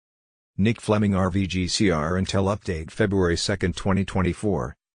Nick Fleming RVGCR Intel Update February 2,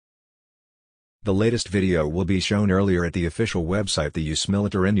 2024. The latest video will be shown earlier at the official website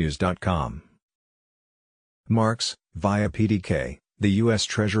theusmilitarynews.com. Marks, via PDK, the U.S.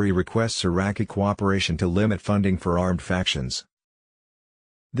 Treasury requests Iraqi cooperation to limit funding for armed factions.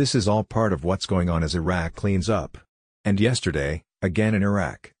 This is all part of what's going on as Iraq cleans up. And yesterday, again in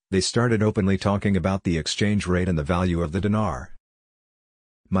Iraq, they started openly talking about the exchange rate and the value of the dinar.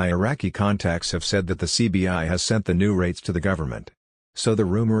 My Iraqi contacts have said that the CBI has sent the new rates to the government. So the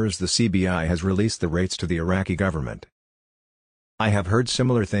rumor is the CBI has released the rates to the Iraqi government. I have heard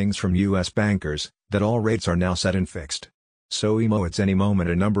similar things from U.S. bankers, that all rates are now set and fixed. So it's any moment.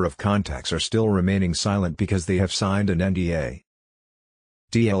 A number of contacts are still remaining silent because they have signed an NDA.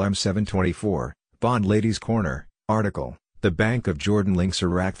 DLM 724, Bond Ladies Corner, article, The Bank of Jordan links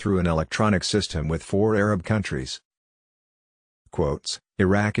Iraq through an electronic system with 4 Arab countries. Quotes,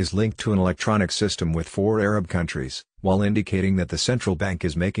 Iraq is linked to an electronic system with 4 Arab countries, while indicating that the central bank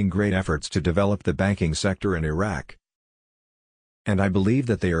is making great efforts to develop the banking sector in Iraq. And I believe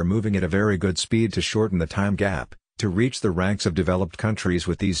that they are moving at a very good speed to shorten the time gap, to reach the ranks of developed countries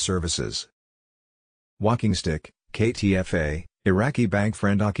with these services. Walking Stick, KTFA, Iraqi Bank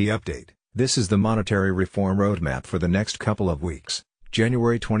Friend Aki Update. This is the monetary reform roadmap for the next couple of weeks.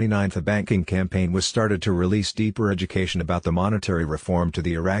 January 29, a banking campaign was started to release deeper education about the monetary reform to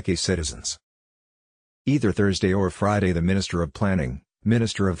the Iraqi citizens. Either Thursday or Friday, the Minister of Planning,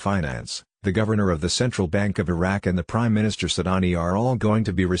 Minister of Finance, the Governor of the Central Bank of Iraq and the Prime Minister Sadani are all going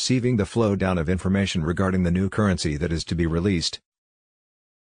to be receiving the flow down of information regarding the new currency that is to be released,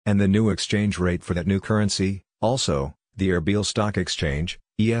 and the new exchange rate for that new currency. Also, the Erbil Stock Exchange,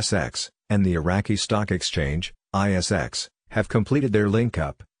 ESX, and the Iraqi Stock Exchange, ISX, have completed their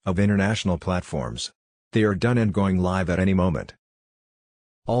link-up of international platforms. They are done and going live at any moment.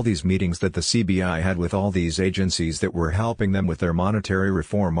 All these meetings that the CBI had with all these agencies that were helping them with their monetary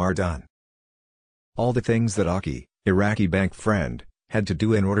reform are done. All the things that Aki, Iraqi Bank Friend, had to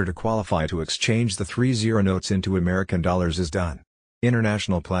do in order to qualify to exchange the 30 notes into American dollars is done.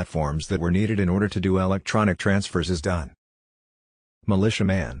 International platforms that were needed in order to do electronic transfers is done.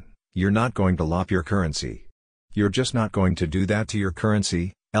 Militiaman, you're not going to lop your currency. You're just not going to do that to your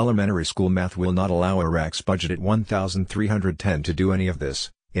currency. Elementary school math will not allow Iraq's budget at 1,310 to do any of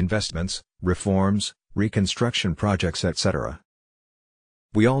this, investments, reforms, reconstruction projects etc.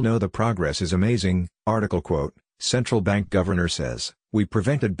 We all know the progress is amazing. Article quote, Central Bank Governor says, we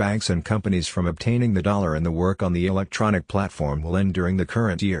prevented banks and companies from obtaining the dollar and the work on the electronic platform will end during the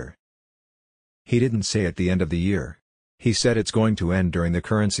current year. He didn't say at the end of the year. He said it's going to end during the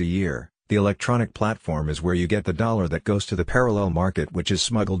currency year. The electronic platform is where you get the dollar that goes to the parallel market which is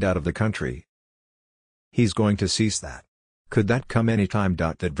smuggled out of the country. He's going to cease that. Could that come any time?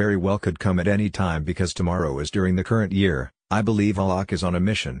 That very well could come at any time because tomorrow is during the current year. I believe Allah is on a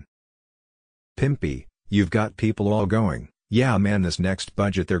mission. Pimpy, you've got people all going, yeah man, this next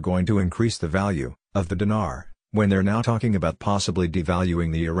budget they're going to increase the value of the dinar, when they're now talking about possibly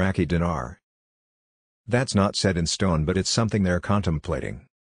devaluing the Iraqi dinar. That's not set in stone but it's something they're contemplating.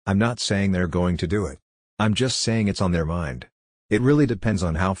 I'm not saying they're going to do it. I'm just saying it's on their mind. It really depends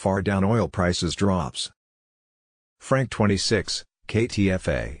on how far down oil prices drops. Frank 26,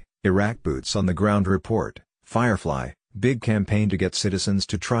 KTFA, Iraq Boots on the Ground Report, Firefly, big campaign to get citizens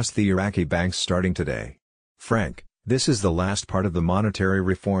to trust the Iraqi banks starting today. Frank, this is the last part of the monetary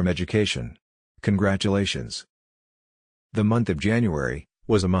reform education. Congratulations. The month of January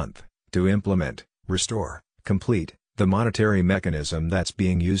was a month to implement, restore, complete the monetary mechanism that's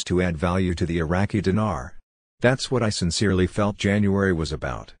being used to add value to the Iraqi dinar. That's what I sincerely felt January was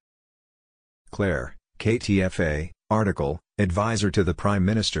about. Claire, KTFA, article, Advisor to the Prime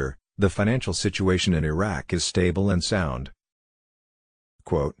Minister, the financial situation in Iraq is stable and sound.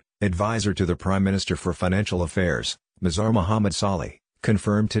 Quote, Advisor to the Prime Minister for Financial Affairs, Mazhar Mohammad Saleh,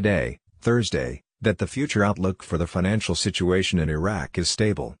 confirmed today, Thursday, that the future outlook for the financial situation in Iraq is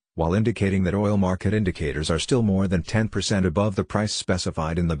stable, while indicating that oil market indicators are still more than 10% above the price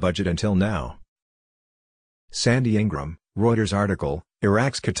specified in the budget until now. Sandy Ingram, Reuters article,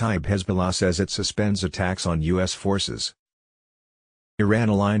 Iraq's Kataib Hezbollah says it suspends attacks on U.S. forces.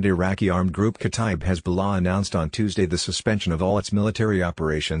 Iran-aligned Iraqi armed group Kataib Hezbollah announced on Tuesday the suspension of all its military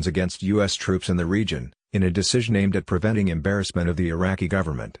operations against U.S. troops in the region, in a decision aimed at preventing embarrassment of the Iraqi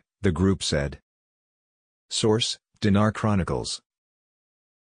government, the group said. Source, Dinar Chronicles.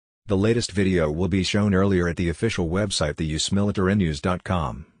 The latest video will be shown earlier at the official website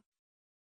theusmilitarynews.com.